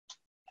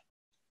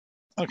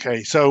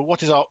Okay, so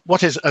what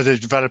is as a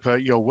developer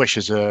your wish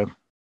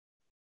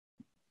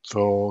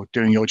for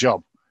doing your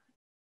job?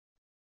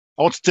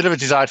 I want to deliver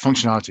desired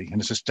functionality in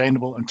a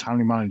sustainable and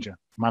timely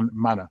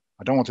manner.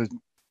 I don't want to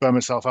burn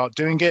myself out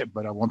doing it,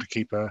 but I want to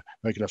keep a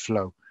regular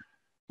flow.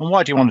 And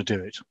why do you want to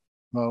do it?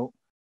 Well,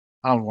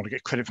 I want to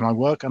get credit for my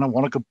work and I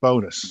want a good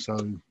bonus. So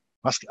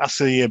ask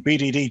the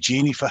BDD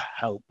genie for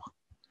help.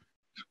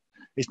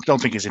 I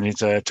don't think it's in his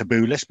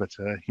taboo list, but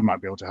he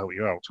might be able to help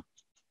you out.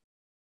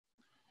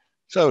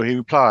 So he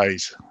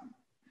replies,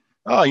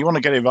 "Oh, you want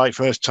to get it right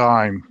first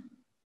time,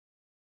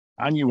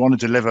 and you want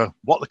to deliver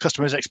what the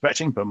customer is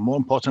expecting, but more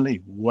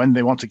importantly, when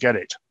they want to get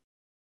it."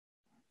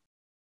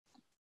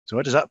 So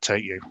where does that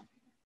take you?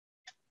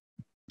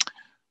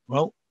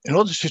 Well, in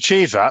order to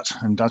achieve that,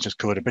 and I just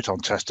covered a bit on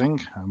testing,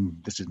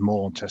 and this is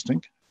more on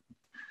testing,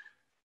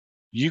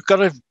 you've got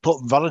to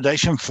put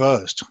validation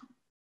first.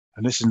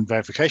 And this isn't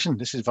verification,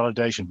 this is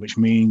validation, which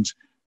means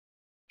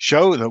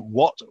show that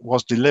what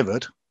was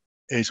delivered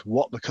is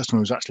what the customer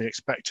was actually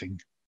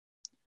expecting.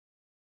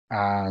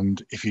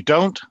 And if you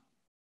don't,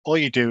 all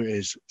you do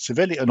is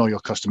severely annoy your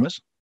customers,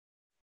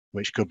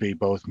 which could be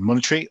both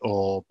monetary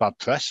or bad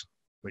press,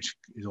 which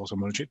is also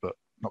monetary, but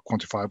not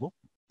quantifiable.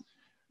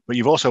 But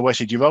you've also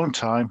wasted your own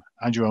time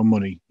and your own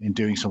money in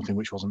doing something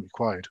which wasn't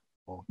required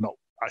or not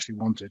actually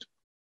wanted.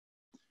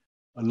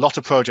 A lot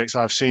of projects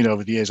I've seen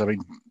over the years, I've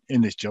been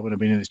in this job, and I've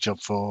been in this job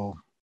for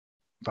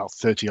about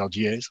 30 odd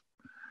years.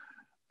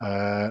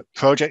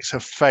 Projects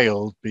have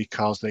failed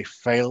because they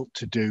failed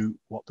to do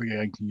what the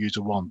end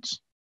user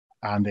wants,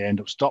 and they end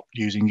up stop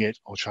using it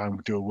or trying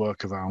to do a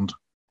workaround.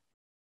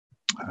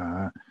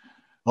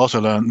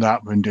 Also learned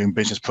that when doing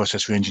business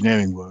process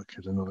re-engineering work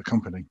at another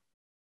company.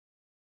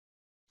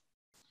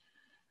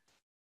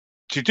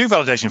 To do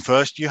validation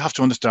first, you have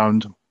to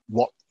understand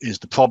what is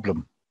the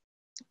problem,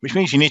 which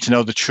means you need to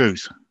know the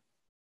truth.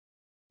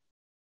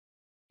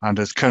 And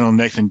as Colonel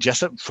Nathan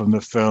Jessup from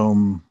the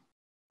film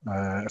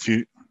A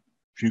Few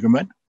Good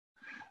Men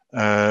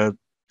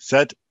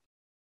said,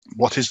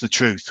 what is the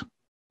truth?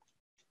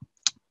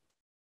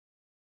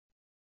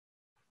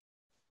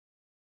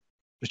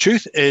 The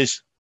truth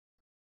is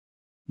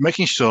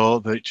making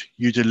sure that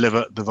you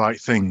deliver the right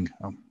thing,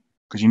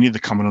 because you need the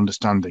common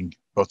understanding,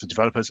 both the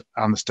developers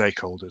and the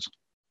stakeholders.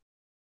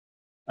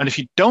 And if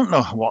you don't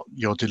know what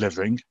you're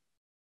delivering,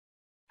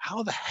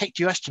 how the heck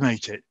do you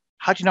estimate it?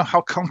 How do you know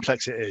how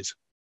complex it is?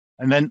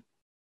 And then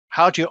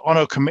how do you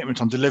honor a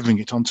commitment on delivering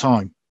it on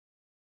time?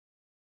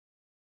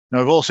 Now,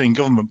 we've all seen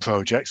government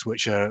projects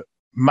which are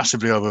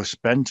massively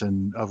overspent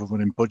and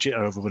overrunning budget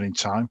and overrunning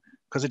time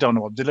because they don't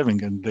know what they're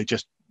delivering, and they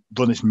just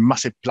run this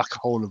massive black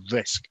hole of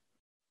risk.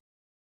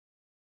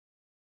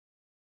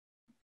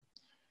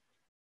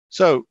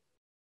 So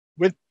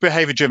with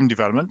behavior-driven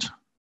development,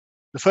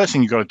 the first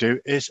thing you've got to do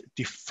is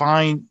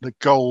define the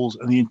goals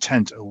and the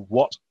intent of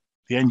what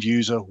the end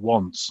user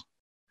wants.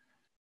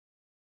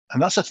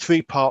 And that's a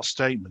three-part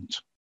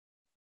statement.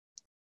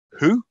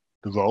 Who,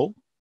 the role,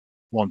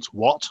 wants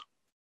what,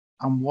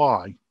 and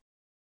why.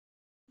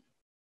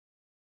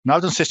 Now,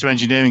 I've done system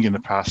engineering in the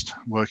past,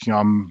 working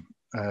on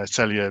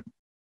cellular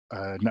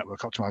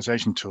network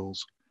optimization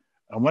tools.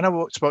 And when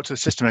I spoke to the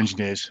system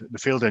engineers, the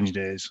field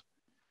engineers,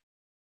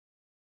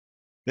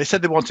 they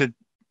said they wanted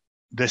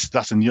this,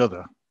 that, and the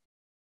other.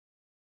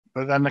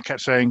 But then they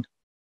kept saying,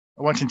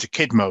 I went into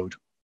kid mode.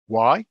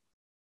 Why,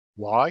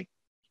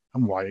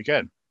 and why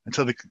again?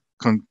 Until they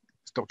couldn't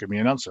stop giving me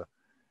an answer.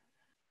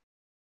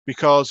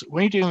 Because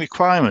when you're doing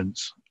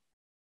requirements,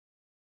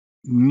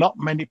 not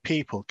many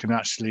people can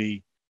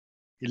actually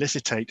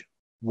elicitate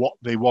what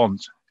they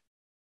want.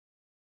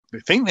 They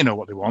think they know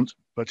what they want,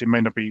 but it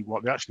may not be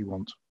what they actually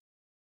want.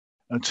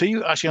 Until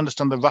you actually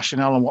understand the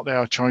rationale and what they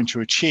are trying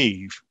to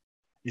achieve,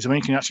 is when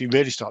you can actually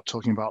really start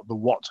talking about the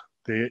what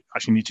they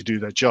actually need to do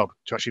their job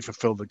to actually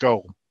fulfill the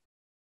goal.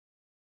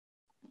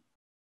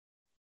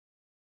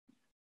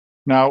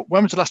 Now,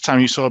 when was the last time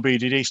you saw a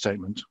BDD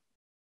statement?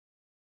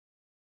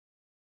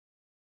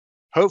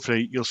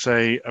 Hopefully, you'll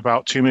say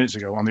about 2 minutes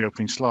ago on the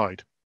opening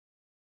slide,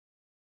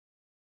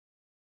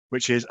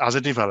 which is, as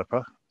a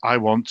developer, I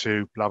want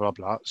to blah, blah,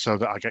 blah, so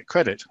that I get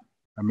credit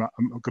and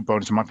a good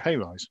bonus in my pay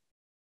rise.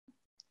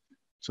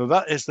 So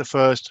that is the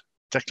first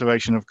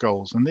declaration of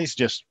goals. And these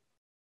are just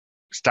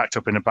stacked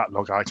up in a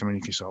backlog item and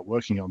you can start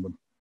working on them.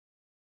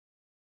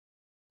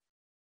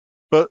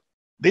 But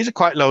these are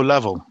quite low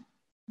level.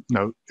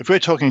 No, if we're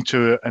talking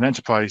to an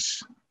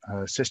enterprise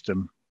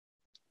system,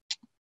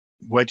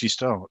 where do you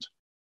start?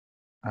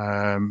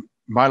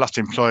 My last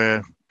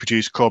employer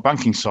produced core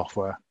banking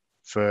software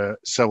for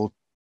several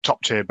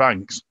top tier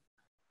banks.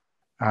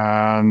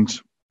 And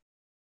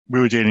we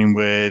were dealing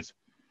with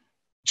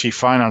chief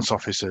finance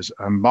officers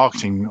and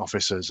marketing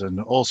officers and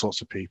all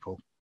sorts of people.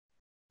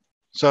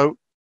 So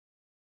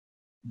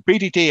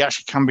BDD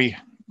actually can be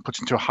put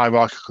into a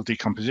hierarchical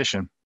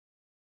decomposition.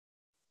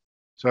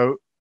 So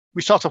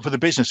we start off with a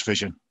business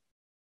vision.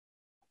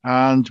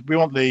 And we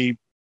want the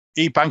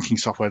e-banking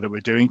software that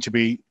we're doing to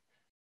be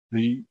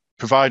the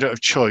provider of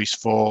choice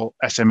for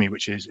SME,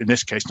 which is, in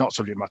this case, not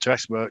subject matter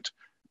expert,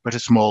 but a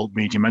small,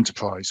 medium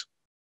enterprise.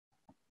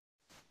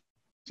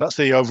 So that's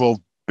the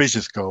overall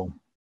business goal,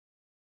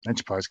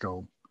 enterprise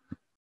goal.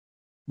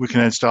 We can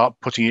then start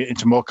putting it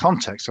into more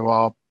context. So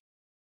our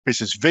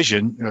business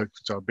vision,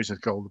 so our business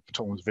goal, the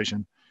top one's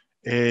vision,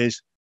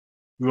 is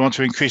we want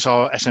to increase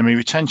our SME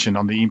retention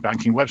on the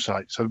e-banking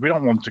website. So we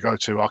don't want to go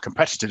to our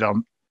competitor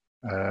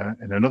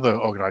in another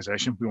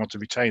organization. We want to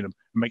retain them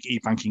and make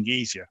e-banking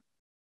easier.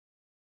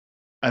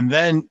 And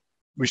then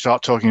we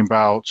start talking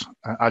about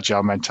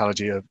agile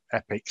mentality of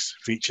epics,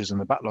 features, and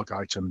the backlog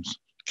items,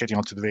 getting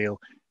onto the real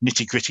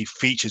nitty-gritty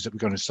features that we're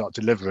going to start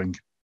delivering.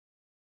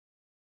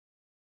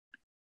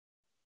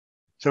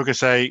 So we can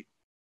say,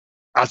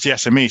 as the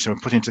SME, so we're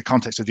putting into the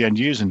context of the end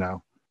user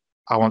now,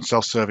 I want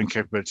self-serving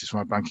capabilities for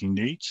my banking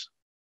needs.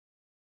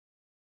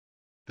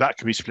 That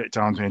can be split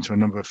down into a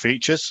number of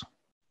features.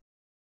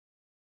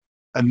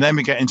 And then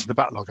we get into the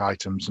backlog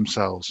items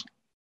themselves.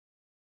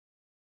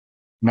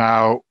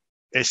 Now,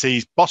 it's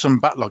these bottom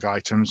backlog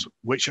items,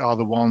 which are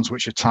the ones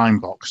which are time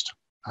boxed.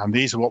 And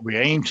these are what we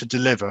aim to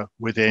deliver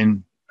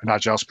within an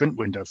agile sprint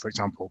window, for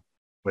example,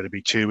 whether it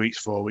be 2 weeks,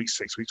 4 weeks,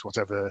 6 weeks,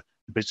 whatever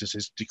the business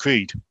is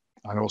decreed,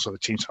 and also the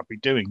teams have been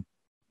doing.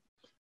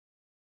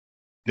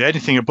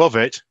 Anything above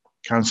it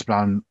can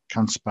span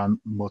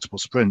multiple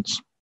sprints.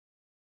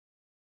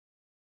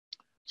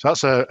 So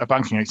that's a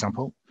banking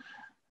example.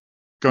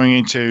 Going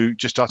into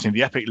just starting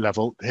the epic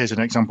level, here's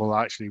an example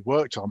I actually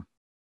worked on,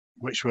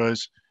 which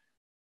was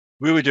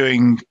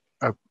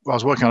I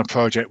was working on a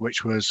project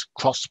which was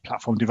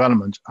cross-platform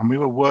development, and we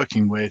were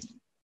working with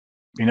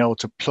being able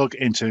to plug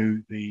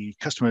into the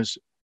customer's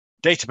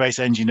database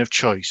engine of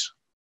choice,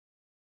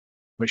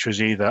 which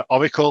was either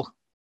Oracle,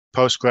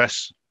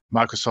 Postgres,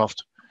 Microsoft,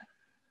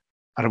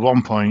 and at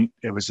one point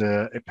it was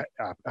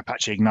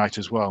Apache Ignite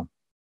as well.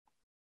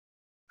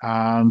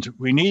 And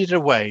we needed a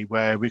way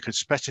where we could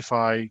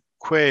specify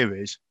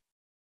queries,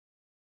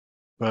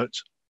 but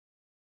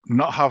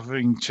not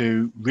having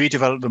to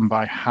redevelop them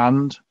by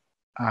hand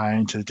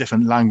into the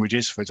different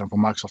languages, for example,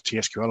 Microsoft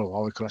TSQL or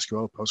Oracle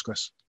SQL,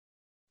 Postgres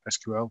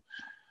SQL,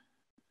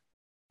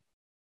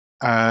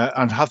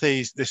 and have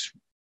this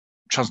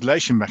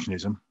translation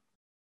mechanism.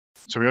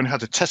 So we only had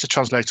to test the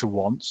translator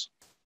once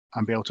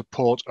and be able to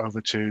port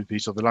over to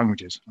these other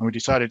languages. And we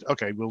decided,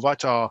 okay, we'll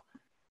write our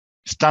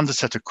standard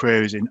set of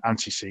queries in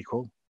ANSI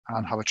SQL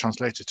and have a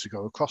translator to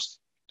go across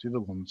to the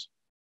ones.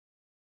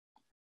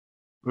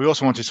 We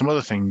also wanted some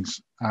other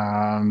things,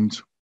 and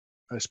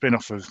a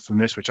spin-off from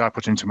this, which I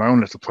put into my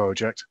own little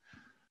project,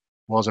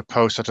 was a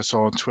post that I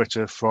saw on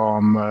Twitter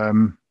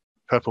from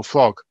Purple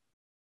Frog,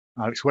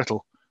 Alex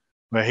Whittle,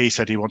 where he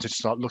said he wanted to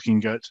start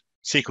looking at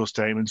SQL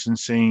statements and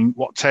seeing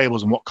what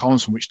tables and what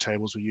columns from which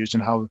tables were used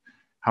and how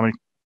many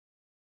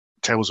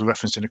tables were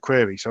referenced in a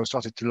query. So I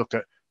started to look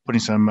at putting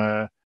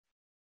some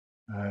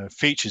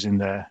features in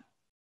there,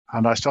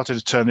 and I started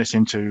to turn this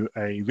into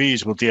a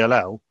reusable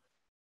DLL,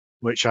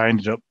 which I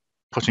ended up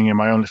putting in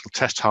my own little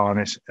test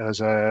harness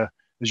as a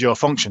Azure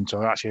function.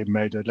 So I actually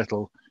made a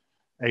little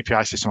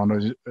API system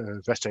on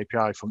a REST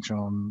API function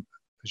on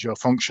Azure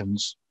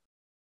Functions,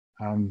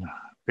 and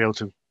be able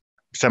to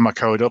send my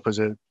code up as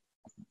the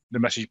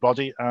message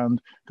body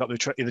and got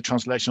the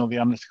translation or the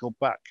analytical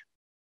back.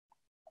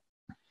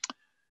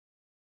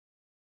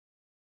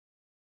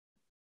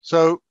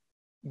 So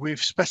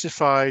we've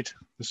specified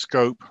the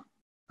scope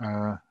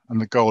and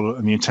the goal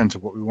and the intent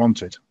of what we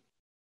wanted.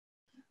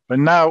 But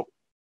now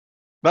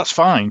that's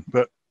fine,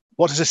 but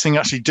what does this thing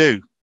actually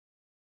do?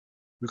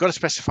 We've got to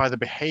specify the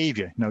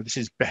behavior. This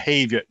is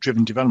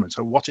behavior-driven development.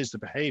 So what is the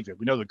behavior?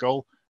 We know the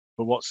goal,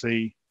 but what's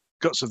the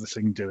guts of the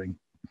thing doing?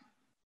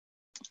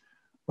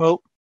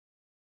 Well,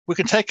 we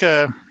can take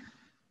a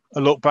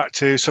look back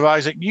to Sir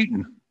Isaac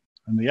Newton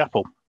and the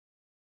apple.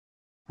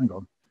 Hang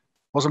on.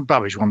 Wasn't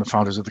Babbage one of the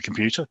founders of the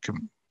computer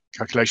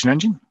calculation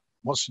engine?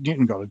 What's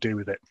Newton got to do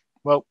with it?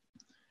 Well,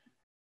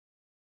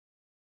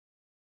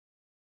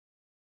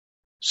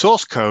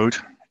 source code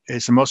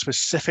is the most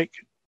specific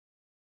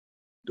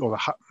or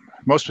the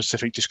most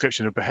specific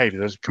description of behavior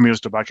that can be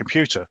understood by a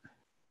computer.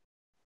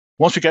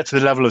 Once we get to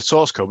the level of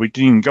source code, we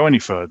didn't even go any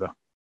further.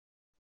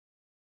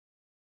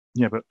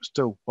 Yeah, but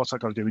still, what's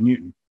that got to do with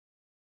Newton?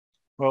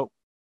 Well,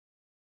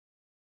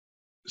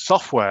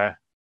 software,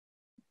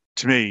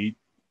 to me,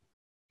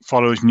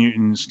 follows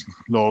Newton's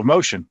law of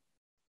motion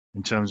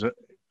in terms of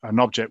an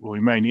object will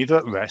remain either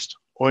at rest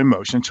or in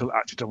motion until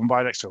acted upon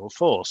by an external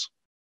force.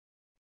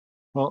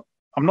 Well,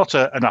 I'm not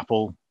an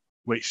apple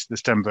which the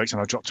stem breaks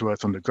and I drop to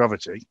earth under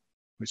gravity,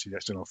 which is the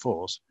external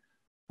force.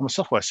 I'm a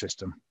software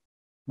system.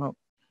 Well,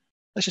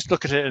 let's just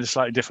look at it in a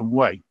slightly different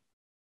way.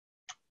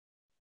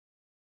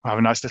 I have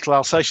a nice little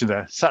Alsatian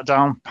there, sat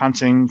down,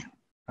 panting,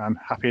 and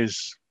happy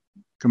as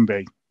can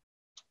be.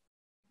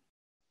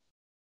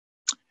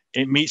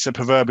 It meets a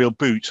proverbial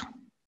boot,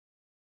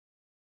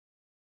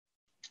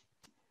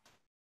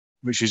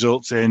 which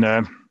results in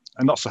a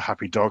not so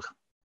happy dog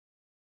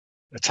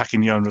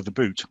attacking the owner of the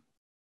boot.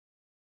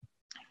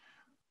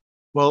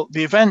 Well,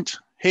 the event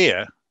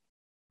here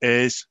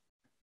is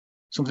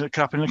something that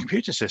can happen in a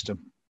computer system.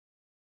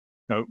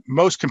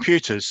 Most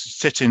computers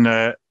sit in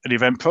an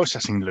event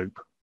processing loop.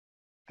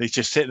 They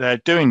just sit there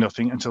doing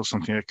nothing until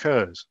something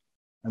occurs.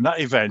 And that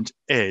event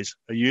is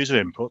a user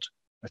input,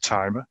 a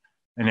timer,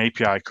 an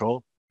API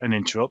call, an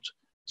interrupt,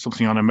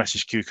 something on a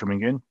message queue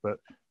coming in, but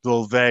they're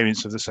all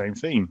variants of the same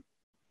theme.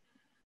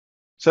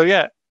 So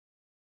yeah,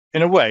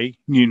 in a way,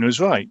 Newton was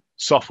right.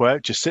 Software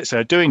just sits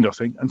there doing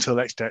nothing until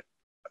acted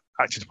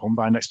upon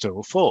by an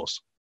external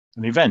force,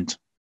 an event.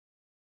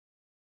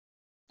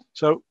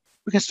 So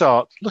we can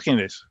start looking at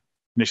this.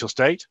 Initial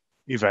state,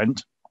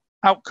 event,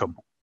 outcome.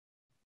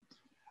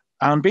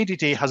 And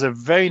BDD has a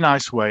very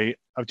nice way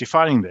of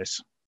defining this.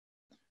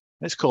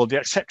 It's called the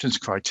acceptance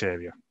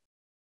criteria.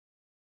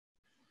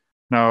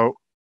 Now,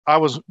 I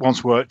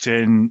once worked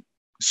in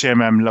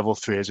CMM level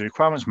 3 as a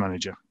requirements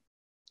manager.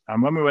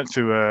 And when we went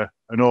through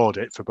an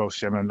audit for both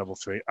CMM level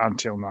 3 and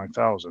TL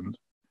 9000,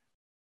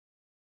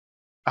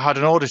 I had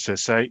an auditor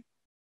say,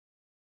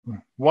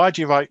 why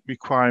do you write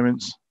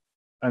requirements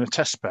and a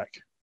test spec?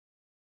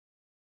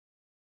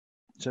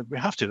 I said, we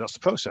have to, that's the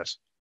process.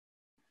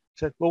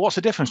 I said, well, what's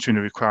the difference between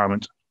a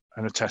requirement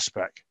and a test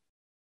spec?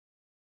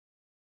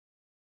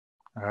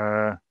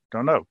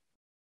 Don't know.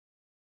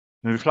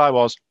 The reply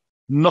was,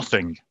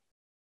 nothing.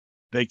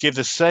 They give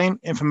the same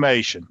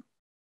information.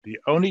 The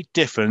only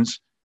difference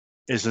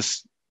is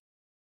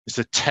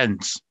the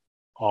tense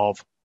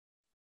of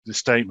the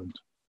statement.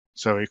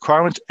 So a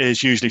requirement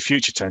is usually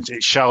future tense.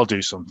 It shall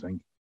do something.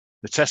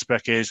 The test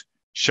spec is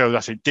show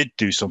that it did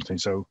do something.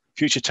 So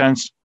future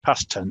tense,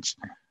 past tense.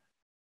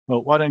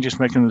 Well, why don't you just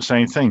make them the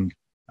same thing?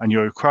 And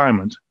your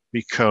requirement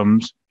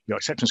becomes your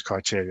acceptance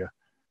criteria,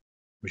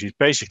 which is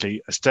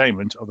basically a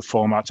statement of the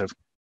format of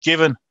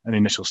given an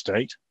initial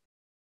state,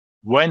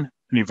 when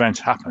an event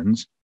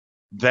happens,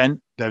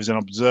 then there's an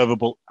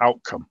observable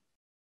outcome,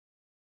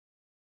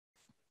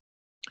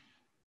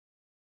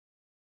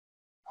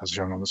 as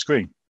shown on the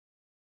screen.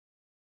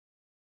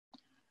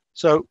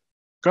 So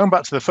going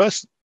back to the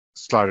first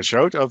slide I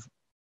showed of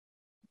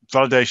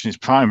validation is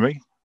primary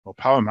or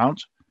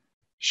paramount,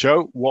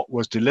 show what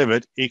was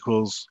delivered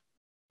equals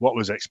what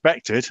was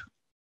expected.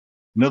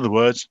 In other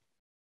words,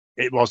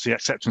 it was the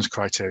acceptance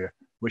criteria,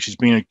 which has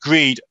been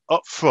agreed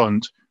up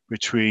front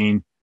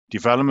between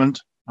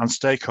development and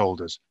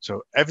stakeholders.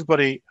 So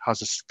everybody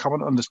has a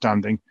common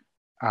understanding,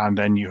 and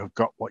then you have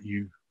got what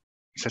you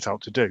set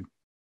out to do.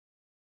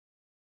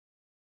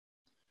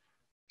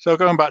 So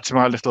going back to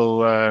my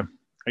little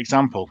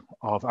example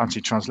of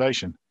ANSI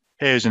translation,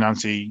 here's an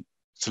ANSI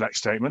select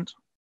statement.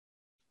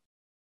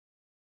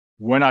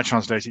 When I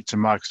translate it to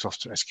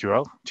Microsoft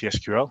SQL,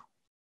 TSQL,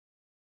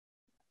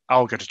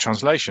 I'll get a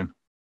translation.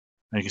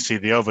 And you can see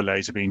the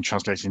overlays are being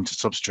translated into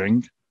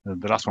substring.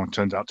 The last one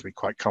turned out to be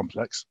quite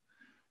complex,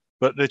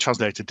 but the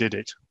translator did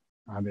it,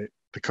 and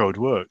the code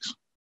works.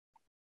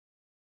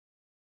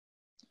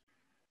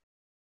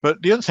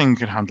 But the other thing you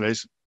can handle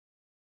is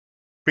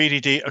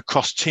BDD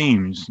across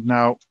teams.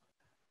 Now,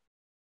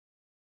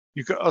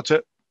 you've got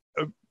to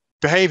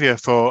behavior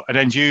for an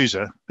end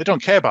user. They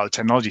don't care about the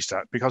technology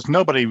stack because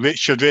nobody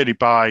should really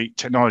buy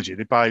technology.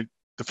 They buy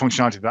the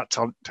functionality that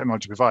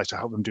technology provides to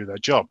help them do their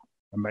job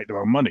and make their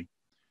own money.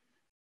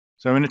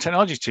 So in the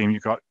technology team,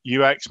 you've got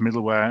UX,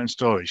 middleware, and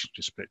storage,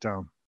 just split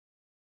down.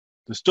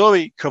 The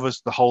story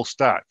covers the whole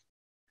stack.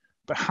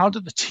 But how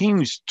do the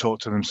teams talk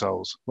to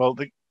themselves? Well,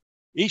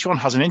 each one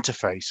has an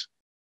interface,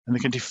 and they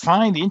can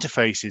define the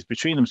interfaces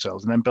between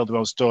themselves and then build their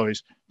own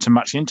stories to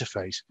match the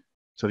interface.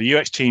 So the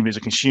UX team is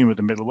a consumer of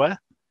the middleware,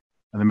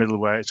 and the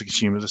middleware is a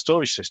consumer of the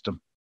storage system.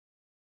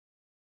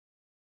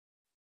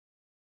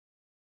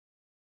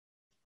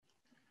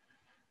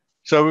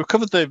 So we've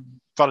covered the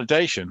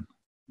validation.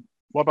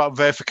 What about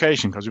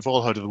verification? Because we've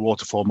all heard of the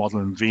waterfall model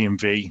and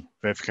V&V,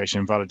 verification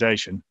and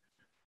validation.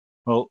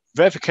 Well,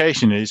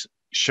 verification is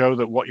show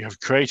that what you have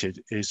created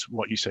is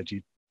what you said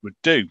you would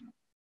do.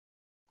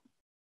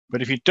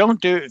 But if you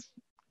don't do it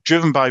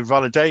driven by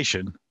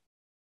validation,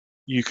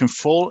 you can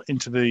fall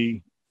into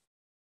the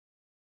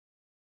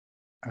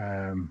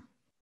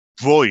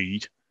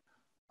void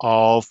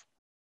of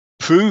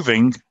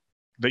proving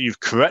that you've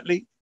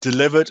correctly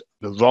delivered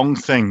the wrong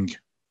thing,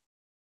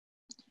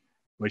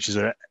 which is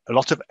a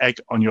lot of egg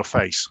on your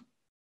face.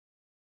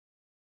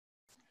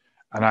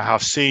 And I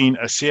have seen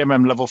a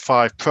CMM level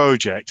 5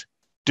 project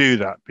do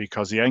that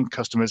because the end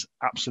customers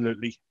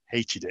absolutely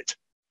hated it.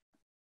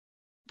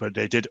 But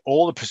they did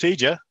all the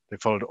procedure, they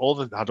followed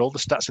had all the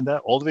stats in there,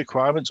 all the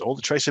requirements, all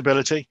the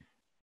traceability,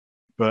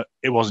 but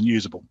it wasn't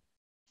usable.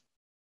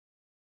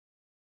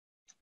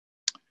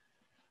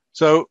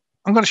 So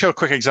I'm going to show a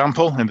quick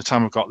example in the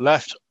time I've got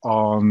left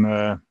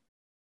on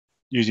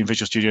using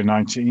Visual Studio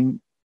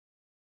 19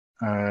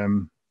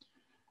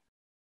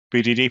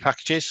 BDD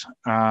packages.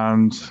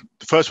 And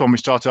the first one we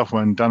started off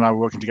when Dan and I were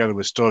working together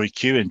with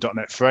StoryQ in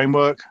 .NET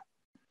Framework.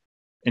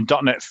 In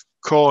 .NET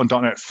Core and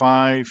 .NET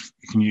 5,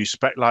 you can use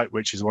SpecLite,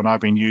 which is the one I've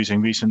been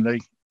using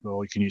recently,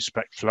 or you can use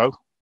SpecFlow,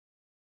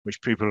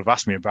 which people have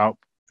asked me about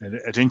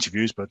at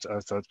interviews, but I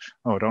thought,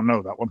 oh, I don't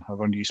know that one. I've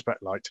only used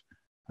SpecLite.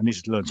 I need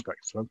to learn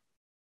SpecFlow.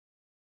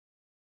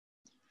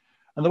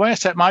 And the way I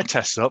set my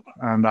tests up,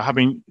 and I have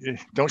been,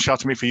 don't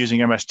shout at me for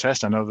using MS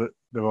Test. I know that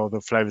there are other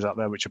flavors out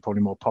there which are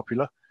probably more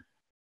popular,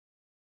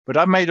 but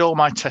I've made all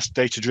my tests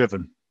data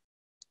driven,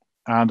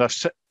 and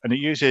it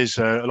uses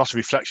a lot of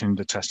reflection in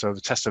the test. So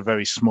the tests are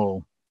very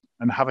small,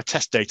 and I have a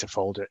test data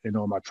folder in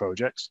all my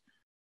projects,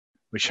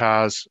 which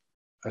has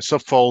a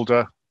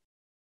subfolder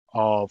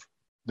of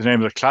the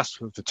name of the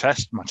class of the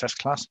test, my test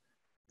class.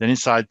 Then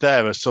inside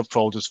there are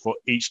subfolders for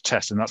each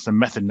test, and that's the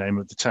method name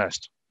of the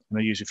test. And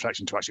I use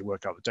reflection to actually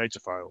work out the data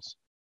files.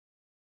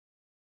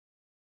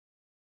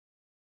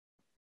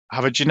 I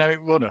have a generic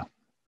runner,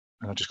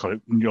 and I just call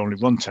it only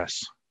run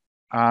tests.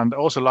 And I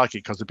also like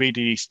it because the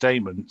BDD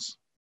statements,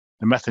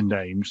 the method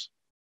names,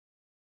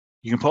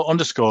 you can put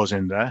underscores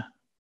in there,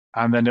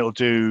 and then it'll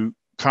do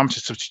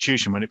parameter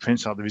substitution when it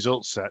prints out the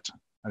results set,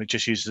 and it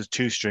just uses a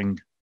toString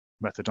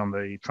method on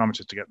the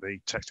parameters to get the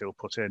text it will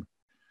put in.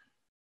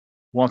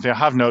 One thing I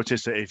have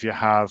noticed that if you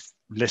have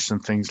lists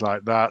and things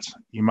like that,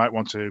 you might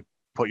want to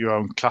put your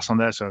own class on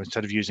there. So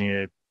instead of using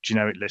a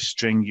generic list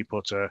string, you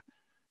put your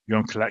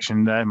own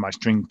collection there, my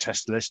string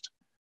test list,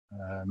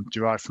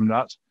 derived from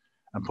that,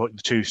 and put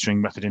the toString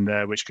method in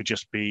there, which could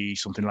just be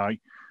something like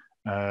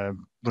run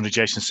a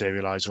JSON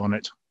serializer on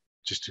it,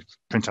 just to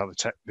print out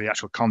the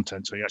actual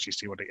content so you actually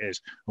see what it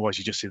is. Otherwise,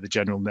 you just see the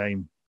general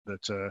name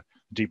that the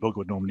debugger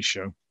would normally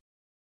show.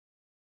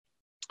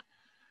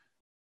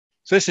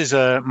 So this is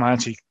my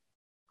anti-SQL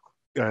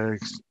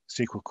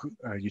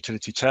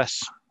utility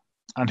tests.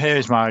 And here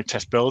is my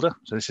test builder.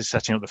 So this is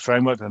setting up the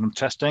framework that I'm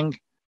testing.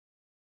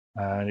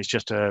 And it's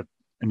just an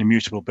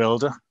immutable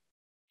builder.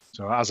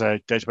 So as a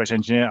database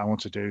engineer, I want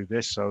to do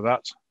this, so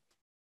that.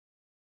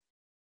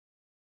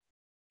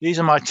 These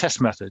are my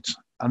test methods,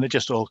 and they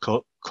just all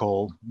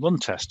call run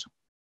test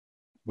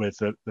with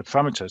the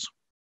parameters.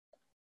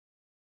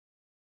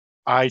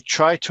 I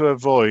try to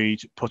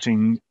avoid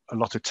putting a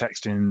lot of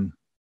text in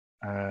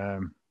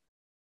the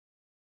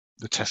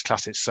test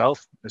class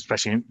itself,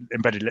 especially in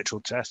embedded literal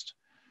test.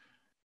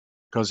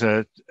 Because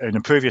in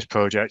a previous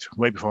project,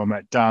 way before I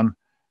met Dan,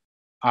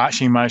 I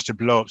actually managed to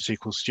blow up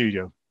SQL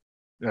Studio,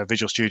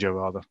 Visual Studio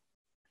rather.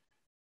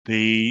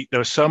 There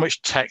was so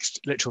much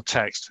text, literal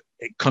text,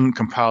 it couldn't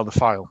compile the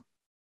file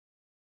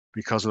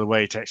because of the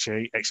way it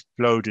actually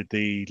exploded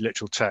the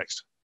literal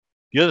text.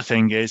 The other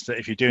thing is that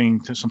if you're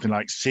doing something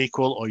like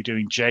SQL or you're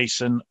doing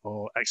JSON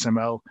or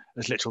XML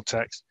as literal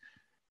text,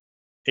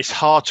 it's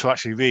hard to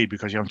actually read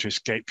because you have to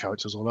escape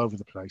characters all over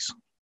the place.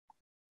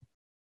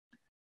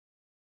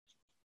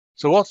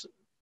 So what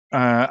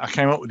I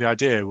came up with the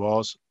idea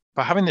was,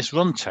 by having this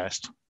run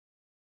test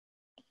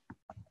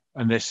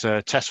and this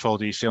test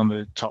folder you see on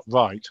the top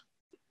right,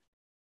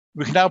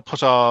 we can now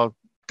put our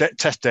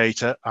test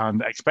data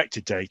and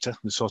expected data,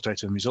 the source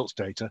data and results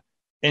data,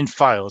 in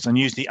files and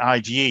use the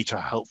IDE to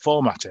help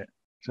format it.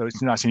 So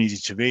it's nice and easy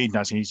to read,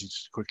 nice and easy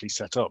to quickly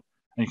set up,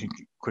 and you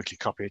can quickly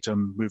copy it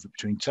and move it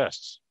between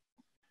tests.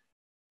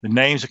 The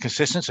names are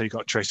consistent, so you've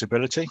got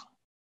traceability.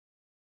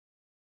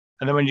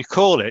 And then when you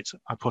call it,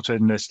 I put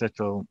in this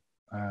little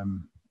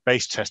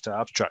base tester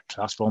abstract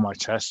class for all my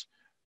tests,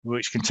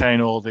 which contain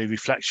all the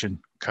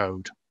reflection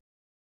code.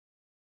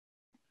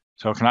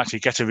 So I can actually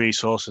get a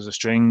resource as a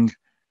string.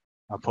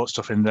 I put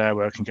stuff in there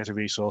where I can get a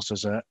resource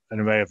as an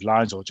array of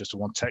lines or just a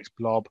one text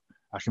blob.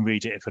 I can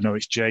read it if I know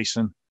it's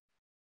JSON.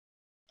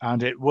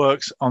 And it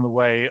works on the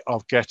way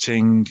of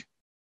getting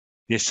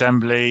the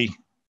assembly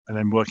and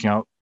then working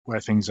out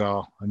where things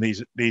are. And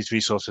these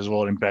resources are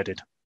all embedded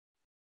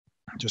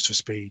just for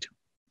speed.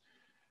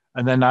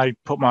 And then I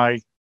put my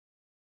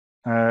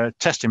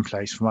test in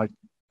place for my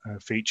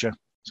feature.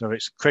 So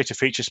it's create a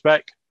feature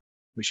spec,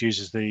 which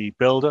uses the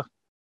builder,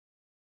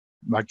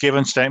 my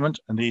given statement,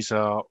 and these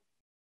are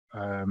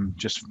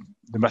just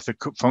the method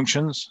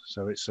functions.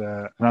 So it's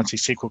an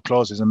anti-SQL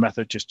clause is a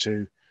method just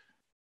to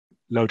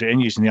load it in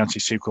using the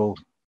anti-SQL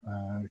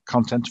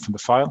content from the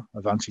file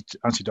of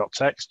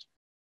anti.txt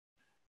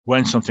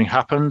when something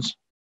happens.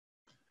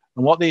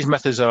 And what these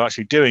methods are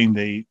actually doing,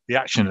 the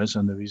actioners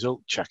and the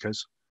result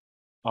checkers,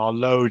 are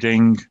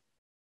loading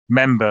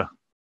member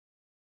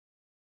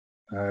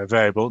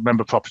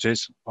member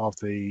properties of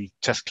the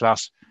test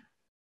class,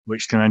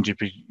 which can then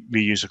be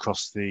reused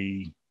across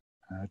the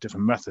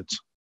different methods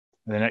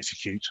and then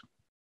execute.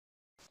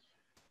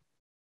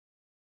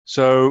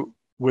 So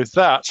with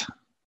that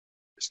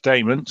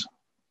statement,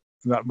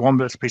 that one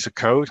little piece of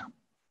code,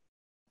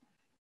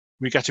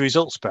 we get a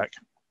result spec.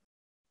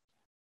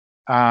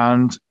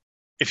 And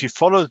if you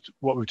followed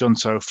what we've done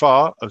so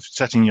far of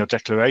setting your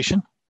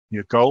declaration,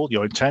 your goal,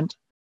 your intent,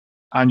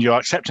 and your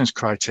acceptance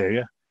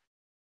criteria,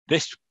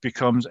 this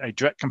becomes a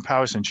direct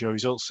comparison to your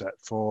result set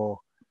for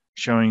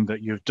showing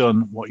that you've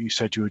done what you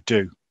said you would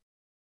do.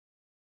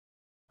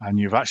 And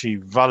you've actually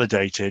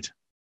validated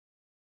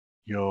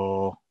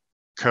your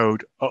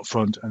code up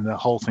front, and the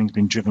whole thing's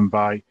been driven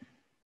by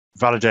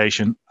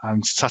validation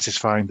and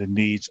satisfying the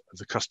needs of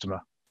the customer.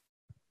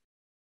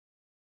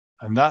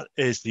 And that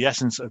is the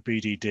essence of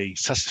BDD,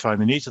 satisfying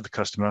the needs of the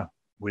customer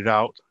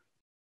without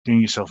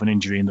doing yourself an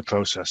injury in the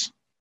process.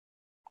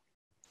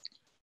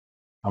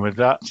 And with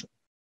that,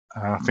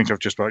 I think I've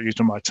just about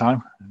used up my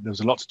time. There was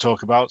a lot to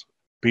talk about.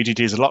 BDD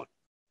is a lot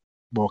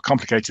more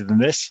complicated than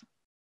this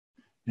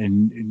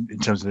in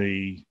terms of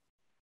the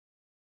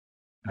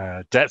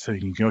depth that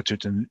you can go to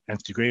an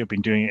nth degree. I've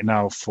been doing it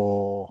now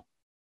for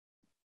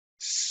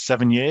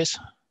 7 years.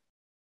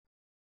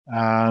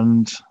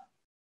 And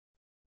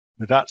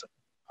with that,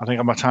 I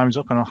think my time is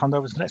up, and I'll hand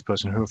over to the next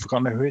person who I've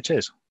forgotten who it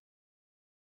is.